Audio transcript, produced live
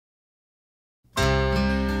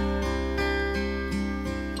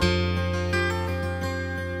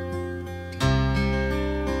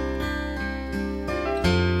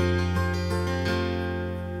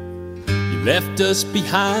left us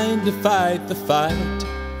behind to fight the fight.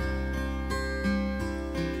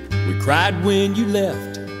 We cried when you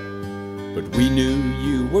left, but we knew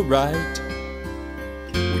you were right.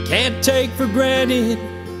 We can't take for granted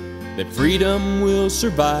that freedom will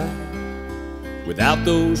survive without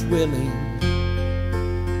those willing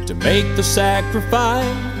to make the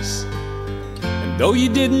sacrifice. And though you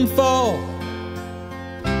didn't fall,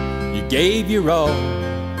 you gave your all.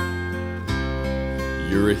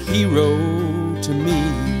 You're a hero to me.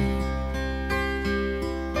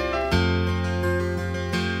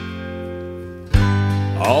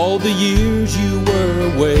 All the years you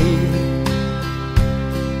were away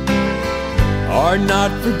are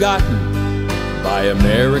not forgotten by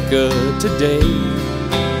America today.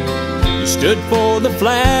 You stood for the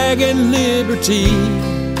flag and liberty,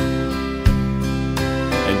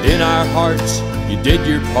 and in our hearts you did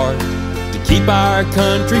your part to keep our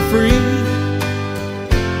country free.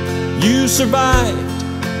 You survived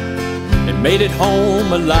and made it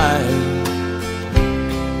home alive.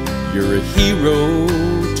 You're a hero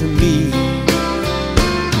to me.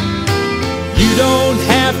 You don't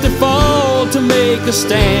have to fall to make a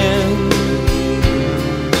stand.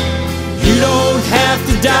 You don't have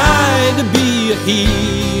to die to be a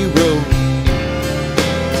hero.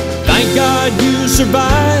 Thank God you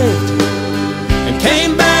survived and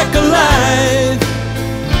came back alive.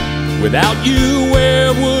 Without you,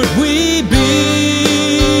 where would we be?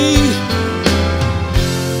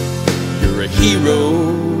 You're a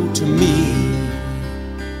hero to me.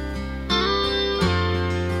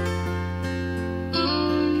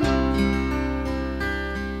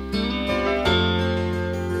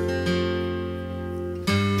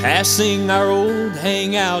 Passing our old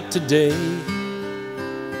hangout today,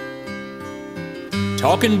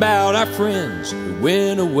 talking about our friends who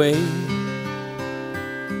went away,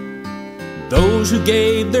 those who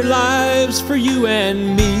gave their lives for you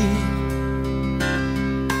and me.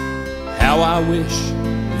 How I wish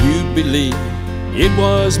you'd believe it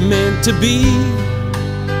was meant to be,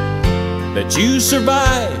 that you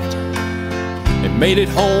survived and made it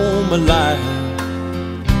home alive.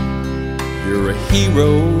 You're a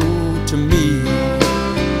hero to me.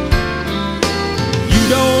 You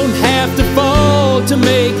don't have to fall to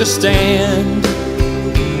make a stand.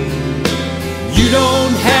 You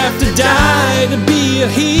don't have to die to be a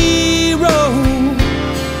hero.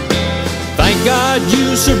 Thank God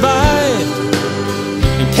you survived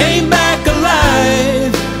and came back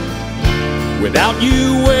alive. Without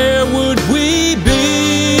you, where would we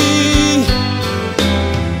be?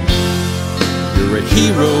 You're a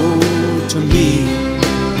hero to me.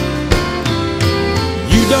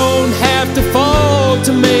 You don't have to fall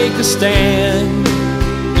to make a stand.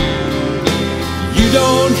 You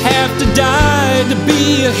don't have to die to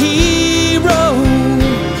be a hero.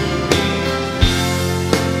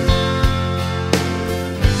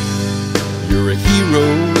 You're a hero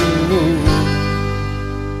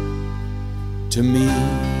to me.